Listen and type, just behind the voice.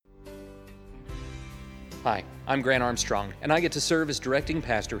Hi, I'm Grant Armstrong, and I get to serve as directing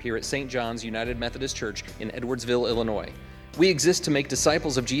pastor here at St. John's United Methodist Church in Edwardsville, Illinois. We exist to make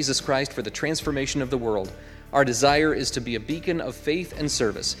disciples of Jesus Christ for the transformation of the world. Our desire is to be a beacon of faith and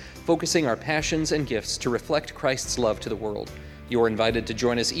service, focusing our passions and gifts to reflect Christ's love to the world. You are invited to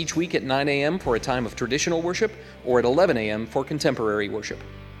join us each week at 9 a.m. for a time of traditional worship or at 11 a.m. for contemporary worship.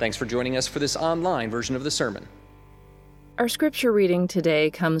 Thanks for joining us for this online version of the sermon. Our scripture reading today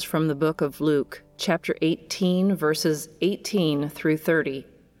comes from the book of Luke, chapter 18, verses 18 through 30.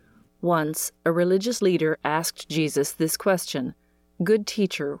 Once, a religious leader asked Jesus this question, "Good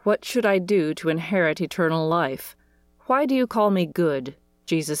teacher, what should I do to inherit eternal life?" "Why do you call me good?"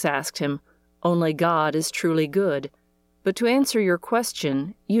 Jesus asked him. "Only God is truly good. But to answer your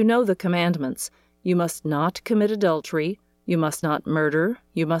question, you know the commandments. You must not commit adultery. You must not murder.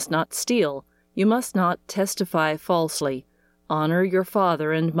 You must not steal. You must not testify falsely. Honor your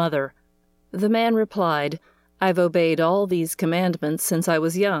father and mother." The man replied, "I've obeyed all these commandments since I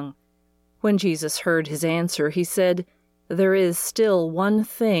was young." When Jesus heard his answer, he said, "There is still one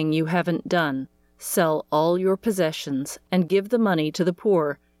thing you haven't done. Sell all your possessions and give the money to the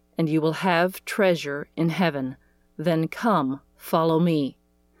poor, and you will have treasure in heaven. Then come, follow me."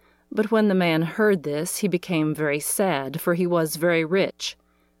 But when the man heard this, he became very sad, for he was very rich.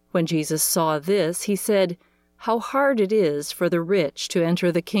 When Jesus saw this, he said, "How hard it is for the rich to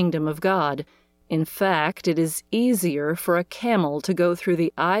enter the kingdom of God. In fact, it is easier for a camel to go through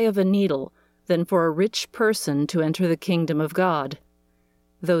the eye of a needle than for a rich person to enter the kingdom of God."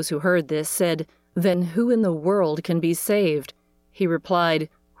 Those who heard this said, "Then who in the world can be saved?" He replied,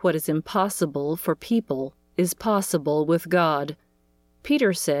 "What is impossible for people is possible with God."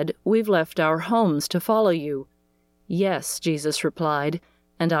 Peter said, "We've left our homes to follow you." "Yes," Jesus replied,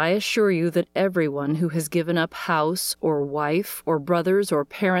 "and I assure you that everyone who has given up house or wife or brothers or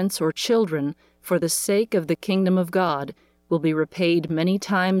parents or children for the sake of the kingdom of God will be repaid many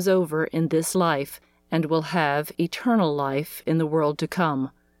times over in this life and will have eternal life in the world to come."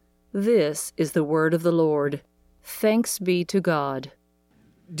 This is the word of the Lord. Thanks be to God.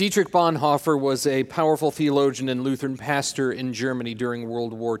 Dietrich Bonhoeffer was a powerful theologian and Lutheran pastor in Germany during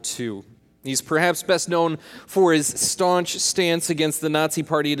World War II. He's perhaps best known for his staunch stance against the Nazi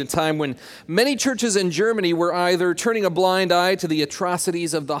Party at a time when many churches in Germany were either turning a blind eye to the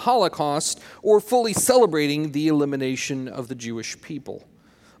atrocities of the Holocaust or fully celebrating the elimination of the Jewish people.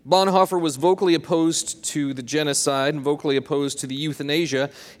 Bonhoeffer was vocally opposed to the genocide and vocally opposed to the euthanasia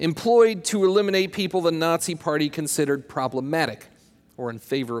employed to eliminate people the Nazi Party considered problematic or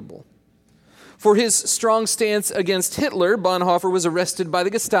unfavorable. For his strong stance against Hitler, Bonhoeffer was arrested by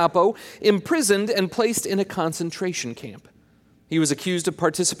the Gestapo, imprisoned, and placed in a concentration camp. He was accused of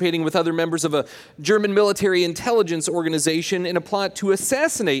participating with other members of a German military intelligence organization in a plot to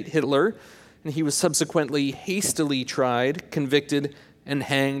assassinate Hitler, and he was subsequently hastily tried, convicted, and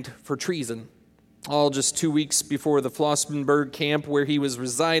hanged for treason. All just 2 weeks before the Flossenburg camp where he was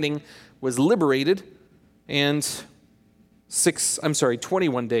residing was liberated, and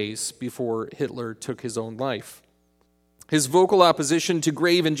 21 days before Hitler took his own life. His vocal opposition to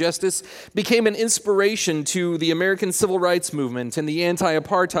grave injustice became an inspiration to the American Civil Rights Movement and the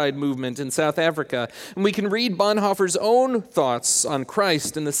anti-apartheid movement in South Africa. And we can read Bonhoeffer's own thoughts on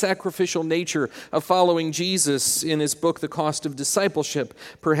Christ and the sacrificial nature of following Jesus in his book, The Cost of Discipleship,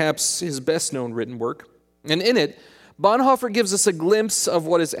 perhaps his best-known written work. And in it, Bonhoeffer gives us a glimpse of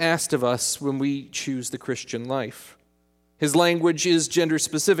what is asked of us when we choose the Christian life. His language is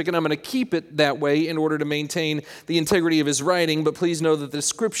gender-specific, and I'm going to keep it that way in order to maintain the integrity of his writing, but please know that the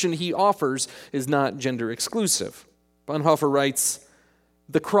description he offers is not gender-exclusive. Bonhoeffer writes,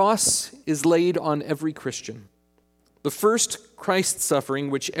 "The cross is laid on every Christian. The first Christ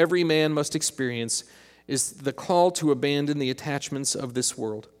suffering which every man must experience is the call to abandon the attachments of this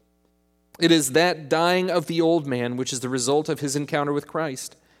world. It is that dying of the old man which is the result of his encounter with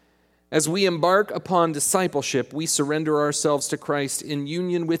Christ. As we embark upon discipleship, we surrender ourselves to Christ in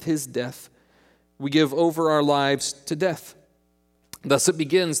union with his death. We give over our lives to death. Thus it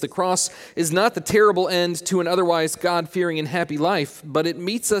begins. The cross is not the terrible end to an otherwise God-fearing and happy life, but it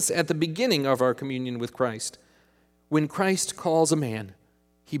meets us at the beginning of our communion with Christ. When Christ calls a man,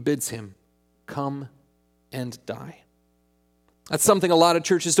 he bids him, 'Come and die.'" That's something a lot of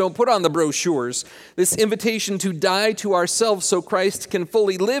churches don't put on the brochures. This invitation to die to ourselves so Christ can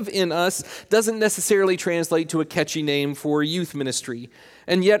fully live in us doesn't necessarily translate to a catchy name for youth ministry.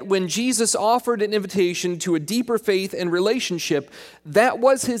 And yet, when Jesus offered an invitation to a deeper faith and relationship, that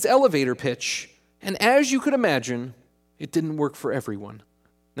was his elevator pitch. And as you could imagine, it didn't work for everyone.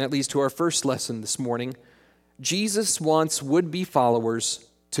 That leads to our first lesson this morning. Jesus wants would-be followers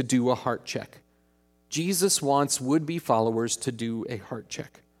to do a heart check. Jesus wants would-be followers to do a heart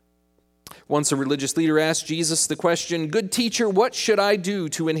check. Once a religious leader asked Jesus the question, "Good teacher, what should I do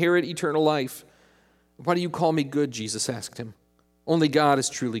to inherit eternal life?" "Why do you call me good?" Jesus asked him. "Only God is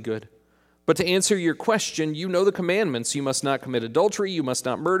truly good. But to answer your question, you know the commandments. You must not commit adultery, you must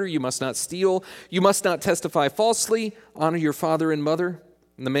not murder, you must not steal, you must not testify falsely, honor your father and mother."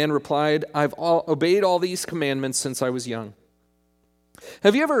 And the man replied, "I've obeyed all these commandments since I was young."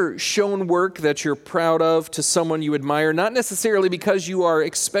 Have you ever shown work that you're proud of to someone you admire, not necessarily because you are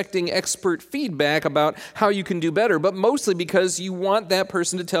expecting expert feedback about how you can do better, but mostly because you want that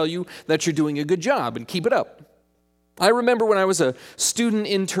person to tell you that you're doing a good job and keep it up? I remember when I was a student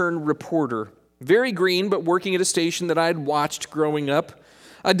intern reporter, very green, but working at a station that I'd watched growing up.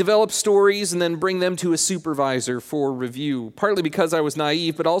 I'd develop stories and then bring them to a supervisor for review, partly because I was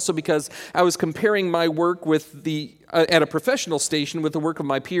naive, but also because I was comparing my work with at a professional station with the work of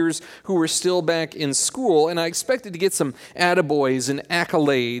my peers who were still back in school, and I expected to get some attaboys and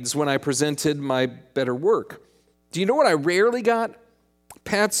accolades when I presented my better work. Do you know what I rarely got?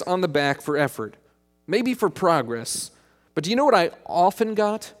 Pats on the back for effort, maybe for progress. But do you know what I often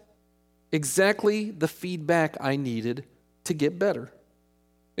got? Exactly the feedback I needed to get better.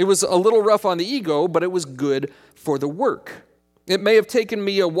 It was a little rough on the ego, but it was good for the work. It may have taken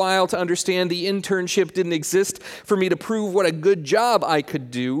me a while to understand the internship didn't exist for me to prove what a good job I could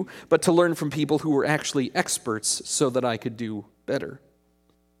do, but to learn from people who were actually experts so that I could do better.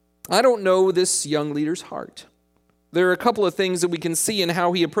 I don't know this young leader's heart. There are a couple of things that we can see in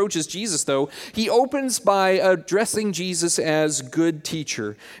how he approaches Jesus, though. He opens by addressing Jesus as good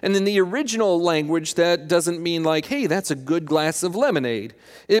teacher. And in the original language, that doesn't mean like, hey, that's a good glass of lemonade.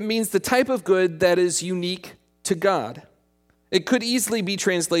 It means the type of good that is unique to God. It could easily be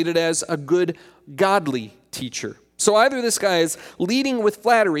translated as a good, godly teacher. So either this guy is leading with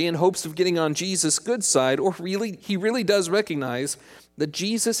flattery in hopes of getting on Jesus' good side, or he really does recognize that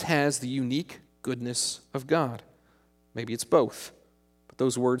Jesus has the unique goodness of God. Maybe it's both, but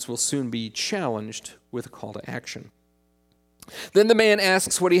those words will soon be challenged with a call to action. Then the man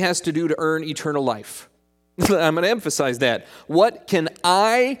asks what he has to do to earn eternal life. I'm going to emphasize that. What can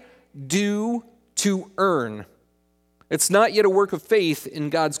I do to earn? It's not yet a work of faith in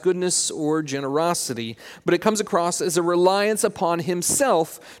God's goodness or generosity, but it comes across as a reliance upon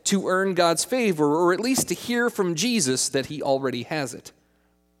himself to earn God's favor, or at least to hear from Jesus that he already has it.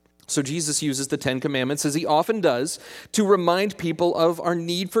 So Jesus uses the Ten Commandments, as he often does, to remind people of our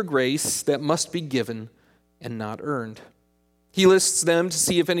need for grace that must be given and not earned. He lists them to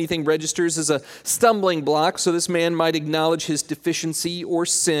see if anything registers as a stumbling block, so this man might acknowledge his deficiency or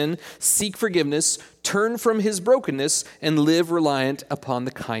sin, seek forgiveness, turn from his brokenness, and live reliant upon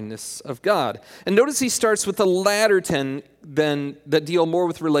the kindness of God. And notice he starts with the latter 10 then that deal more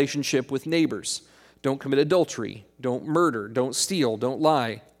with relationship with neighbors. Don't commit adultery, don't murder, don't steal, don't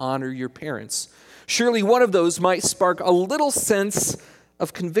lie, honor your parents. Surely one of those might spark a little sense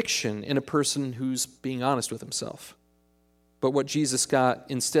of conviction in a person who's being honest with himself. But what Jesus got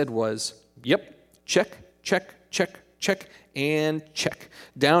instead was, yep, check, check, check, check, and check.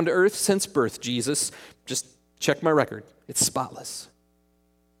 Down to earth since birth, Jesus. Just check my record. It's spotless.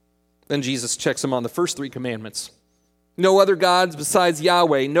 Then Jesus checks him on the first 3 commandments. No other gods besides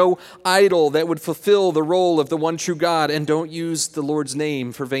Yahweh, no idol that would fulfill the role of the one true God, and don't use the Lord's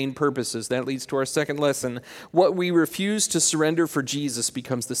name for vain purposes. That leads to our second lesson. What we refuse to surrender for Jesus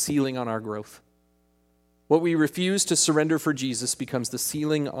becomes the ceiling on our growth. What we refuse to surrender for Jesus becomes the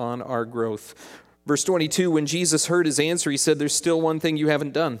ceiling on our growth. Verse 22, when Jesus heard his answer, he said, there's still one thing you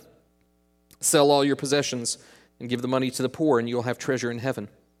haven't done. Sell all your possessions and give the money to the poor, and you'll have treasure in heaven.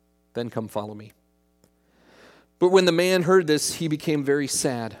 Then come follow me. But when the man heard this, he became very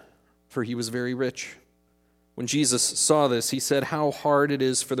sad, for he was very rich. When Jesus saw this, he said, how hard it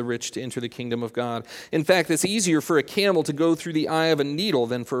is for the rich to enter the kingdom of God. In fact, it's easier for a camel to go through the eye of a needle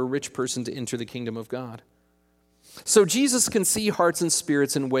than for a rich person to enter the kingdom of God. So Jesus can see hearts and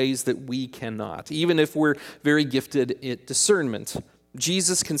spirits in ways that we cannot, even if we're very gifted at discernment.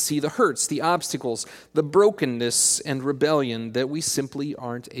 Jesus can see the hurts, the obstacles, the brokenness and rebellion that we simply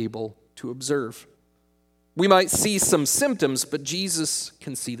aren't able to observe. We might see some symptoms, but Jesus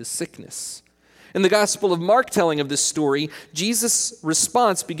can see the sickness. In the Gospel of Mark telling of this story, Jesus'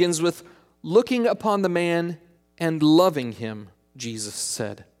 response begins with, looking upon the man and loving him, Jesus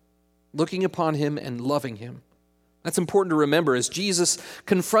said. Looking upon him and loving him. That's important to remember. As Jesus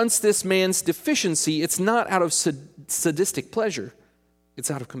confronts this man's deficiency, it's not out of sadistic pleasure. It's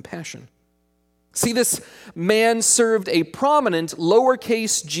out of compassion. See, this man served a prominent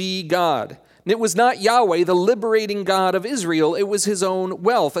lowercase g God. And it was not Yahweh, the liberating God of Israel. It was his own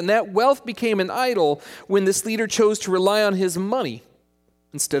wealth. And that wealth became an idol when this leader chose to rely on his money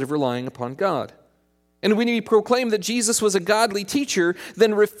instead of relying upon God. And when he proclaimed that Jesus was a godly teacher,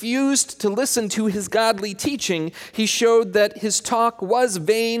 then refused to listen to his godly teaching, he showed that his talk was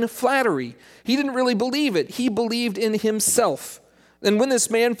vain flattery. He didn't really believe it. He believed in himself. And when this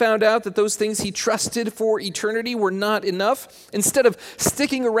man found out that those things he trusted for eternity were not enough, instead of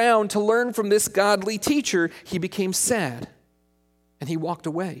sticking around to learn from this godly teacher, he became sad and he walked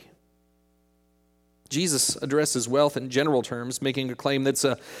away. Jesus addresses wealth in general terms, making a claim that's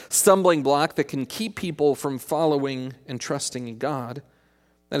a stumbling block that can keep people from following and trusting in God.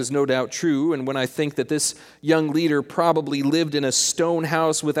 That is no doubt true, and when I think that this young leader probably lived in a stone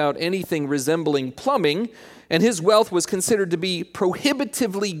house without anything resembling plumbing, and his wealth was considered to be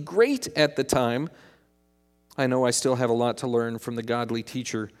prohibitively great at the time, I know I still have a lot to learn from the godly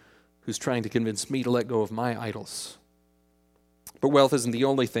teacher who's trying to convince me to let go of my idols. But wealth isn't the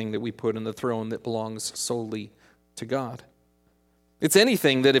only thing that we put on the throne that belongs solely to God. It's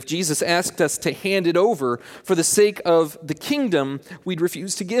anything that if Jesus asked us to hand it over for the sake of the kingdom, we'd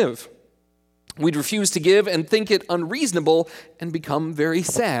refuse to give. We'd refuse to give and think it unreasonable and become very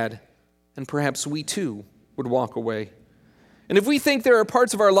sad. And perhaps we too would walk away. And if we think there are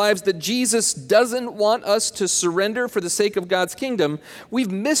parts of our lives that Jesus doesn't want us to surrender for the sake of God's kingdom,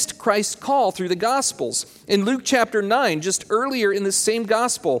 we've missed Christ's call through the Gospels. In Luke chapter 9, just earlier in the same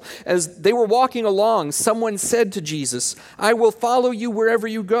Gospel, as they were walking along, someone said to Jesus, "I will follow you wherever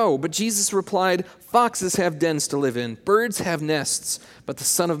you go." But Jesus replied, "Foxes have dens to live in, birds have nests, but the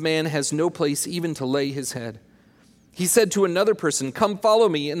Son of Man has no place even to lay his head." He said to another person, "Come follow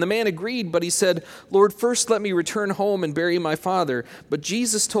me." And the man agreed, but he said, "Lord, first let me return home and bury my father." But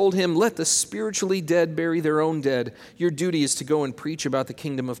Jesus told him, "Let the spiritually dead bury their own dead. Your duty is to go and preach about the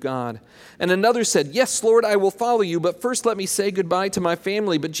kingdom of God." And another said, "Yes, Lord, I will follow you, but first let me say goodbye to my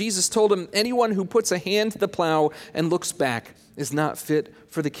family." But Jesus told him, "Anyone who puts a hand to the plow and looks back is not fit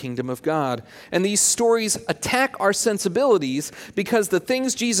for the kingdom of God." And these stories attack our sensibilities because the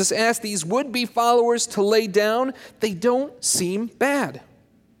things Jesus asked these would-be followers to lay down, they don't seem bad.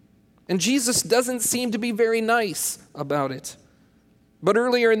 And Jesus doesn't seem to be very nice about it. But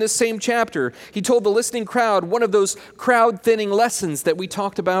earlier in this same chapter, he told the listening crowd one of those crowd-thinning lessons that we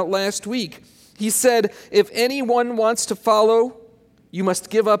talked about last week. He said, "If anyone wants to follow, you must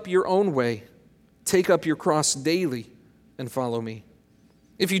give up your own way, take up your cross daily, and follow me.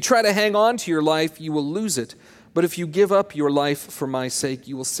 If you try to hang on to your life, you will lose it. But if you give up your life for my sake,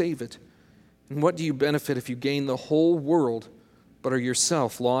 you will save it. And what do you benefit if you gain the whole world, but are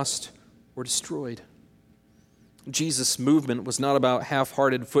yourself lost or destroyed?" Jesus' movement was not about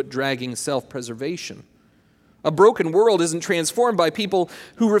half-hearted, foot-dragging self-preservation. A broken world isn't transformed by people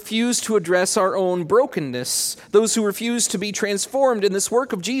who refuse to address our own brokenness. Those who refuse to be transformed in this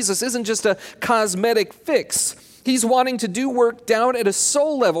work of Jesus isn't just a cosmetic fix. He's wanting to do work down at a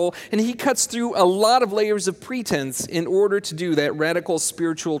soul level, and he cuts through a lot of layers of pretense in order to do that radical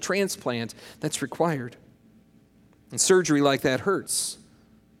spiritual transplant that's required. And surgery like that hurts,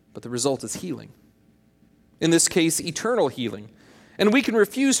 but the result is healing. In this case, eternal healing. And we can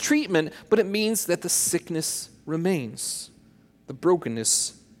refuse treatment, but it means that the sickness remains. The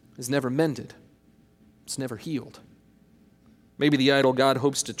brokenness is never mended. It's never healed. Maybe the idol God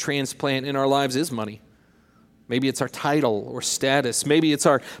hopes to transplant in our lives is money. Maybe it's our title or status. Maybe it's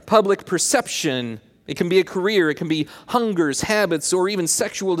our public perception. It can be a career. It can be hungers, habits, or even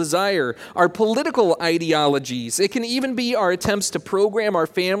sexual desire. Our political ideologies. It can even be our attempts to program our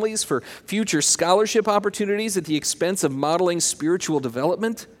families for future scholarship opportunities at the expense of modeling spiritual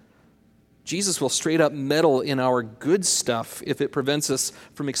development. Jesus will straight up meddle in our good stuff if it prevents us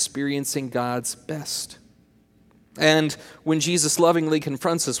from experiencing God's best. And when Jesus lovingly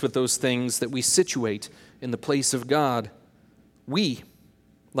confronts us with those things that we situate in the place of God, we,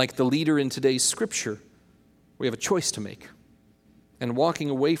 like the leader in today's scripture, we have a choice to make. And walking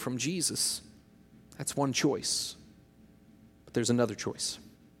away from Jesus, that's one choice. But there's another choice.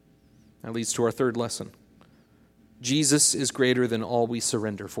 That leads to our third lesson. Jesus is greater than all we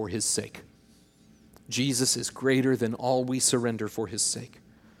surrender for his sake. Jesus is greater than all we surrender for his sake.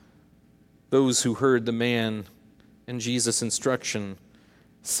 Those who heard the man and Jesus' instruction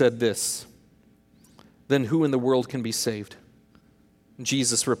said this, "Then who in the world can be saved?"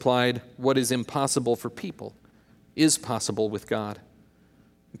 Jesus replied, "What is impossible for people is possible with God."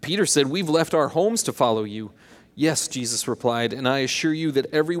 Peter said, "We've left our homes to follow you." "Yes," Jesus replied, "and I assure you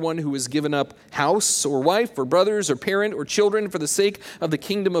that everyone who has given up house or wife or brothers or parent or children for the sake of the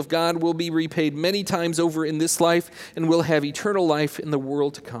kingdom of God will be repaid many times over in this life and will have eternal life in the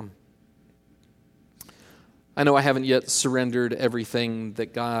world to come." I know I haven't yet surrendered everything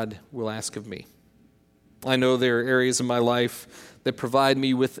that God will ask of me. I know there are areas in my life that provide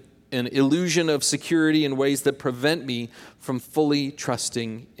me with an illusion of security in ways that prevent me from fully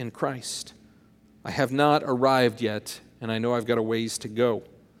trusting in Christ. I have not arrived yet, and I know I've got a ways to go.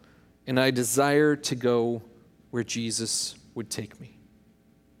 And I desire to go where Jesus would take me.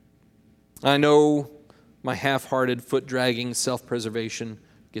 I know my half-hearted, foot-dragging self-preservation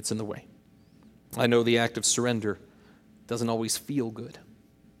gets in the way. I know the act of surrender doesn't always feel good.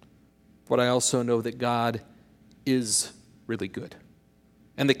 But I also know that God is really good.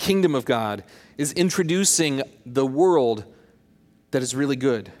 And the kingdom of God is introducing the world that is really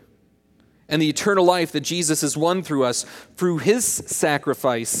good. And the eternal life that Jesus has won through us, through his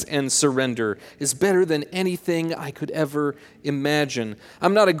sacrifice and surrender, is better than anything I could ever imagine.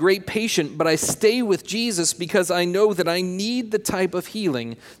 I'm not a great patient, but I stay with Jesus because I know that I need the type of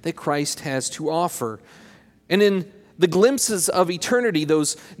healing that Christ has to offer. And in the glimpses of eternity,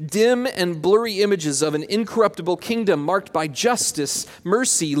 those dim and blurry images of an incorruptible kingdom marked by justice,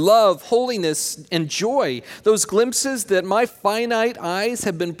 mercy, love, holiness, and joy, those glimpses that my finite eyes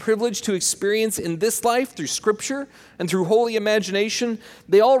have been privileged to experience in this life through Scripture and through holy imagination,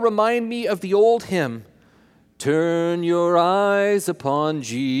 they all remind me of the old hymn, "Turn your eyes upon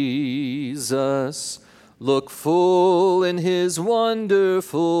Jesus, look full in his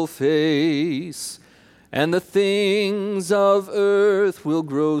wonderful face, and the things of earth will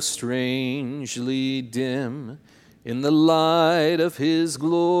grow strangely dim in the light of his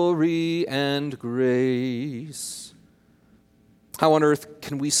glory and grace." How on earth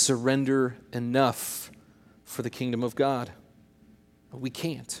can we surrender enough for the kingdom of God? We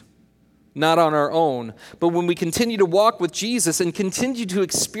can't. Not on our own. But when we continue to walk with Jesus and continue to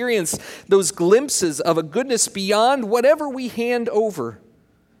experience those glimpses of a goodness beyond whatever we hand over,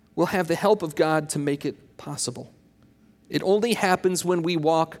 we'll have the help of God to make it possible. It only happens when we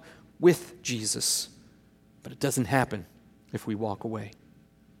walk with Jesus, but it doesn't happen if we walk away.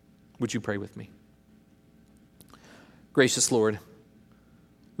 Would you pray with me? Gracious Lord,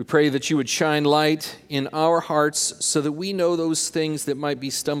 we pray that you would shine light in our hearts so that we know those things that might be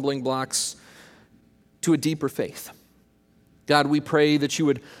stumbling blocks to a deeper faith. God, we pray that you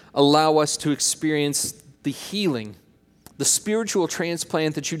would allow us to experience the healing, the spiritual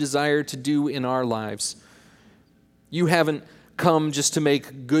transplant that you desire to do in our lives. You haven't come just to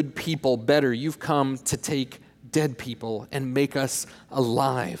make good people better. You've come to take dead people and make us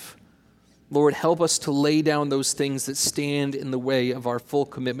alive. Lord, help us to lay down those things that stand in the way of our full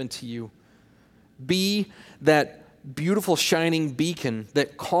commitment to you. Be that beautiful shining beacon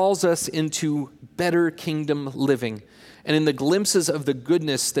that calls us into better kingdom living. And in the glimpses of the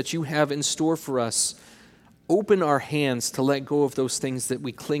goodness that you have in store for us, open our hands to let go of those things that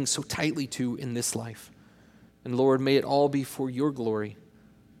we cling so tightly to in this life. And Lord, may it all be for your glory,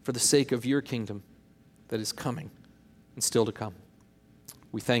 for the sake of your kingdom that is coming and still to come.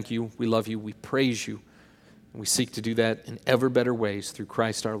 We thank you, we love you, we praise you, and we seek to do that in ever better ways through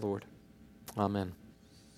Christ our Lord. Amen.